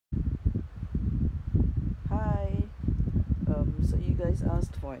So you guys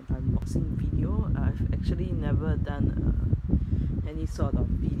asked for an unboxing video. I've actually never done any sort of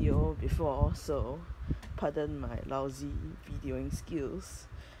video before, so pardon my lousy videoing skills.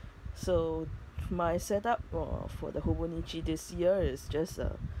 So my setup for the Hobonichi this year is just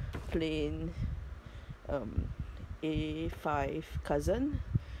a plain A5 cousin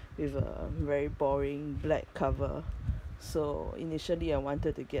with a very boring black cover. So initially I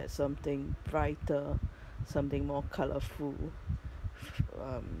wanted to get something brighter, something more colorful,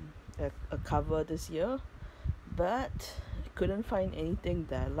 a cover this year, but I couldn't find anything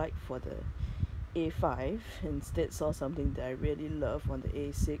that I liked for the A5. Instead saw something that I really love on the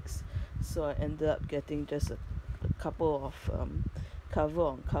A6, so I ended up getting just a couple of cover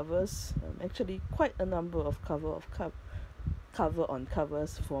on covers, actually quite a number of cover on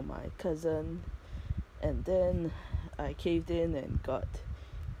covers for my cousin, and then I caved in and got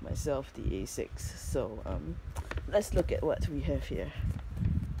myself the A6. So let's look at what we have here.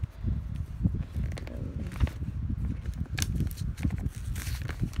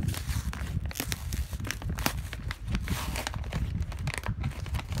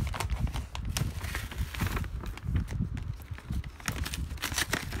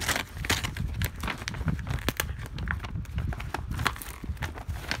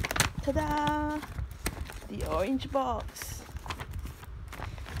 Ta-da! The orange box.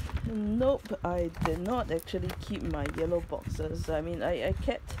 Nope, I did not actually keep my yellow boxes. I mean, I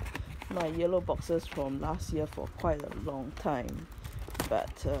kept my yellow boxes from last year for quite a long time,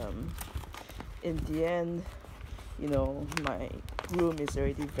 but in the end, you know, my room is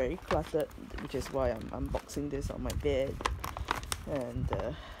already very cluttered, which is why I'm unboxing this on my bed. And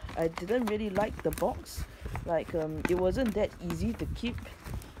I didn't really like the box. Like it wasn't that easy to keep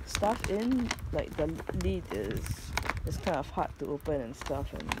stuff in. Like the lid is kind of hard to open and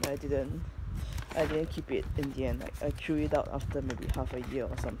stuff, and I didn't keep it in the end. Like I threw it out after maybe half a year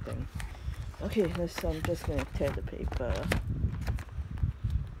or something. Okay, I'm just gonna tear the paper.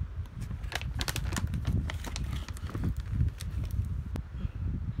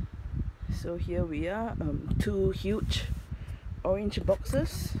 So here we are, two huge orange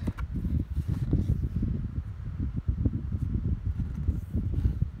boxes.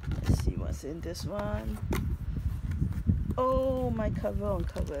 Let's see what's in this one. Oh, my cover on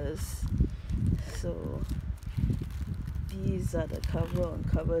covers. So these are the cover on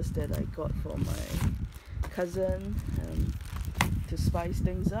covers that I got for my cousin to spice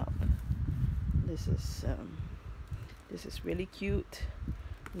things up. This is really cute.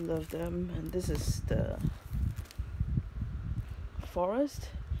 Love them. And this is the forest,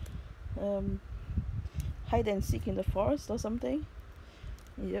 hide and seek in the forest or something.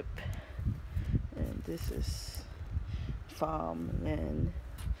 Yep. And this is farm, and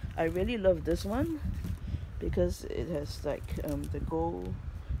I really love this one because it has like the gold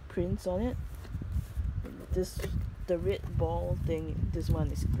prints on it. The red ball thing, this one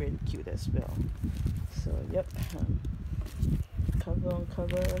is really cute as well. So yep, cover on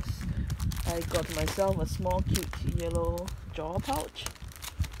covers. I got myself a small cute yellow drawer pouch.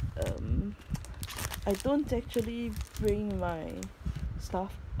 I don't actually bring my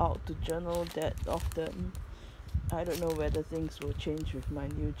stuff out to journal that often. I don't know whether things will change with my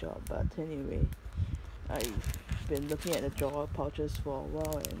new job, but anyway, I've been looking at the drawer pouches for a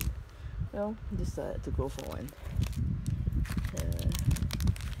while and, well, decided to go for one.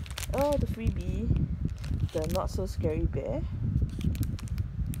 Oh, the freebie, the not so scary bear.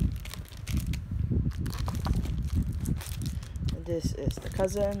 And this is the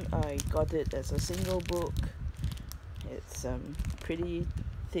cousin. I got it as a single book. It's pretty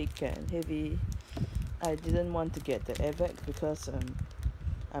thick and heavy. I didn't want to get the AVEC because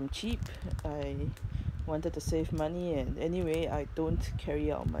I'm cheap. I wanted to save money, and anyway, I don't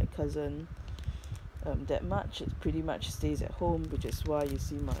carry out my cousin that much. It pretty much stays at home, which is why you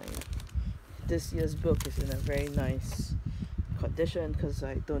see this year's book is in a very nice condition, because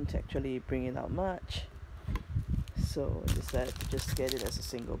I don't actually bring it out much. So I decided to just get it as a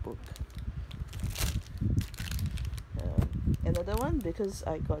single book. Another one, because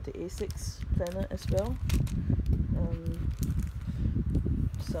I got the A6 planner as well.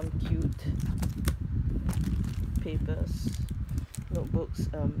 Some cute papers, notebooks,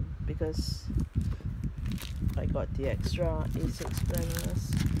 because I got the extra A6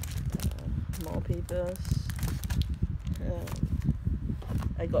 planners, more papers.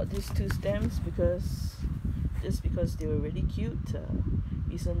 I got these two stamps because they were really cute.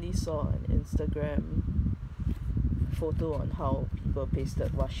 Recently saw an Instagram photo on how people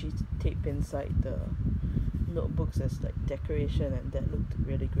pasted washi tape inside the notebooks as like decoration, and that looked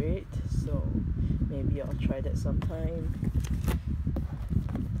really great, so maybe I'll try that sometime.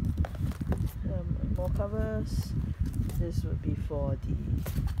 More covers. This would be for the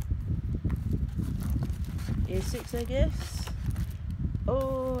A6, I guess.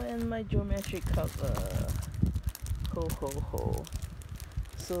 Oh, and my geometric cover. Ho ho ho.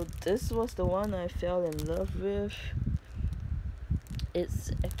 So this was the one I fell in love with.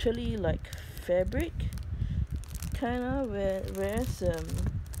 It's actually like fabric, kinda, whereas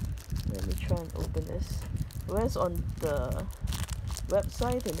let me try and open this. Whereas on the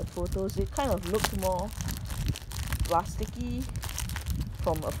website and the photos, it kind of looked more plasticky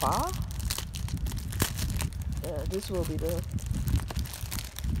from afar. This will be the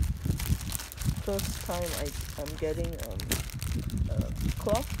first time I'm getting a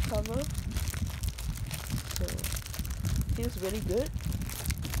cloth cover, so feels really good.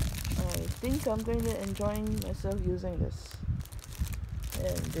 I think I'm going to enjoy myself using this.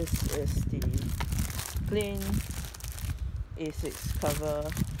 And this is the plain A6 cover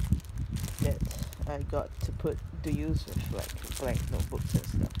that I got to use with like blank notebooks and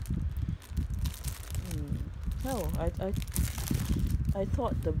stuff. Oh, I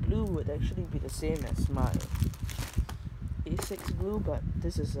thought the blue would actually be the same as my A6 blue, but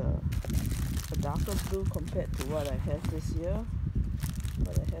this is a darker blue compared to what I have this year.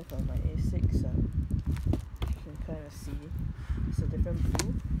 What I have on my A6, you can kind of see it's a different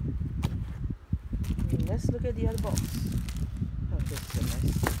blue. Let's look at the other box. Oh, this is a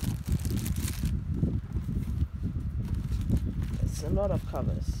nice. It's a lot of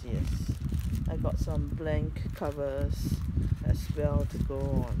covers, yes. I got some blank covers as well to go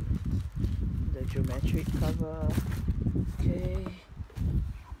on the geometric cover. Okay.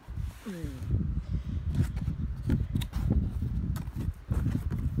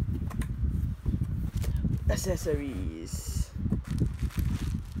 Accessories.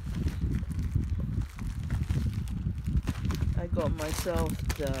 I got myself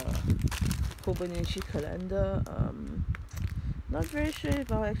the Hobonichi calendar. Not very sure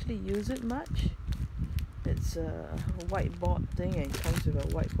if I'll actually use it much. It's a whiteboard thing and comes with a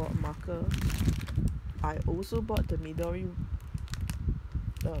whiteboard marker. I also bought the Midori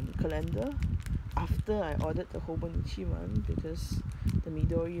calendar after I ordered the Hobonichi one, because the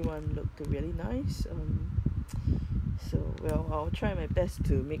Midori one looked really nice. So well, I'll try my best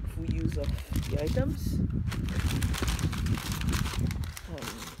to make full use of the items.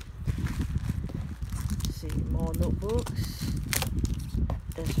 See, more notebooks,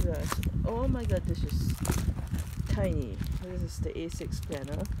 as well as, oh my god, this is tiny. This is the A6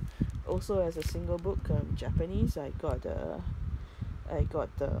 planner. Also as a single book, Japanese. I got the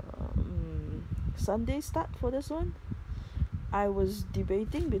Sunday start for this one. I was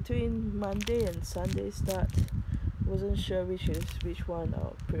debating between Monday and Sunday start. Wasn't sure which one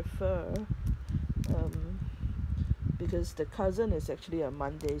I'll prefer. Because the cousin is actually a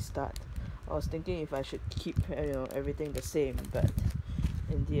Monday start. I was thinking if I should keep everything the same, but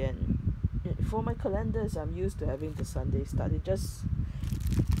in the end, for my calendars, I'm used to having the Sunday start. It just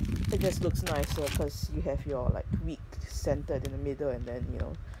looks nicer because you have your like week centered in the middle, and then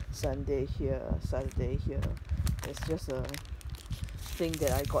Sunday here, Saturday here. It's just a thing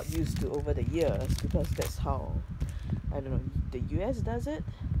that I got used to over the years, because that's how, I don't know, the US does it.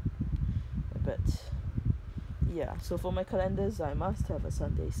 But yeah, so for my calendars, I must have a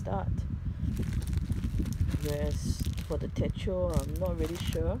Sunday start. Whereas for the techo, I'm not really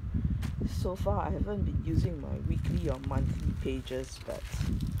sure. So far, I haven't been using my weekly or monthly pages, but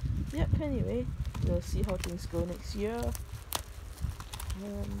yep, anyway, we'll see how things go next year.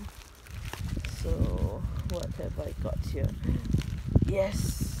 So what have I got here?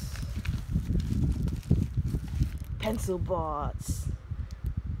 Yes! Pencil boards!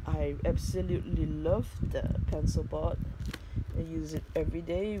 I absolutely love the pencil board. I use it every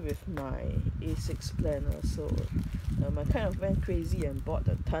day with my A6 planner, so I kind of went crazy and bought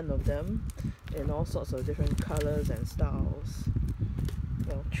a ton of them in all sorts of different colors and styles.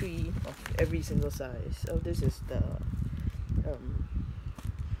 3 of every single size. Oh, this is the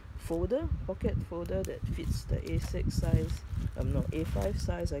pocket folder that fits the A6 size. No, A5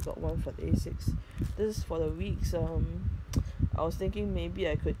 size. I got one for the A6. This is for the weeks. I was thinking maybe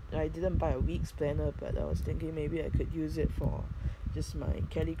I didn't buy a week's planner, but I was thinking maybe I could use it for just my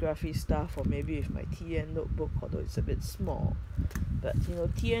calligraphy stuff, or maybe with my TN notebook, although it's a bit small. But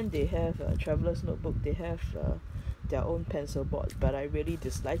TN, they have a traveler's notebook, they have their own pencil board, but I really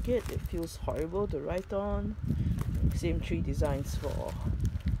dislike it. It feels horrible to write on. Same 3 designs for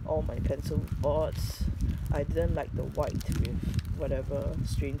all my pencil boards. I didn't like the white with whatever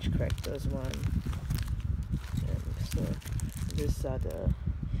strange characters one. So these are the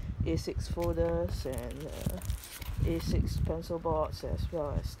A6 folders and A6 pencil boards as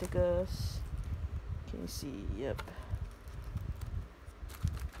well as stickers. Can you see? Yep.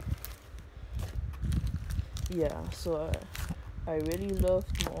 Yeah, so I really love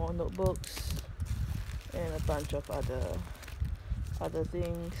more notebooks and a bunch of other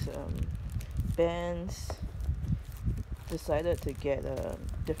things. Bands. Decided to get a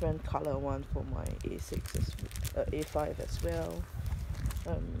different color one for my A5 as well.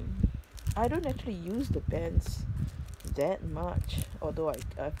 I don't actually use the bands that much, although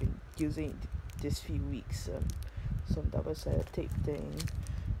I've been using it this few weeks. Some double-sided tape thing,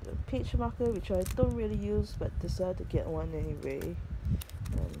 the page marker, which I don't really use but decided to get one anyway.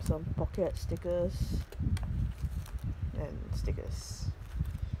 Some pocket stickers and stickers.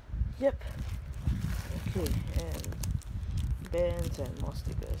 Yep. Okay, and bands and more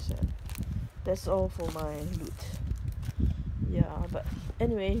stickers, and that's all for my loot. Yeah, but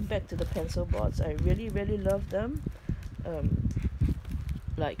anyway, back to the pencil boards. I really love them.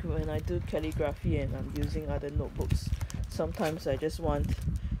 Like when I do calligraphy and I'm using other notebooks, sometimes I just want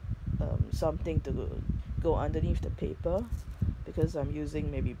something to go underneath the paper, because I'm using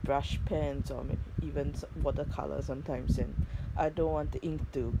maybe brush pens or maybe even watercolor sometimes, and I don't want the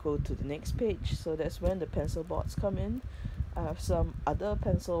ink to go to the next page. So that's when the pencil boards come in. I have some other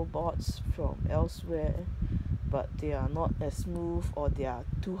pencil boards from elsewhere, but they are not as smooth, or they are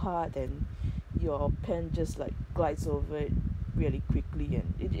too hard and your pen just like glides over it really quickly,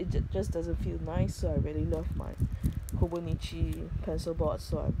 and it just doesn't feel nice. So I really love my Hobonichi pencil boards,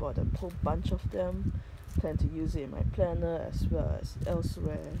 so I bought a whole bunch of them. Plan to use it in my planner as well as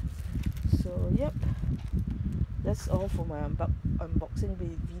elsewhere. So yep, that's all for my unboxing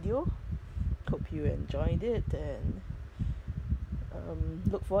video. Hope you enjoyed it, and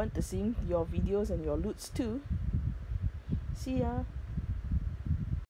look forward to seeing your videos and your loots too. See ya.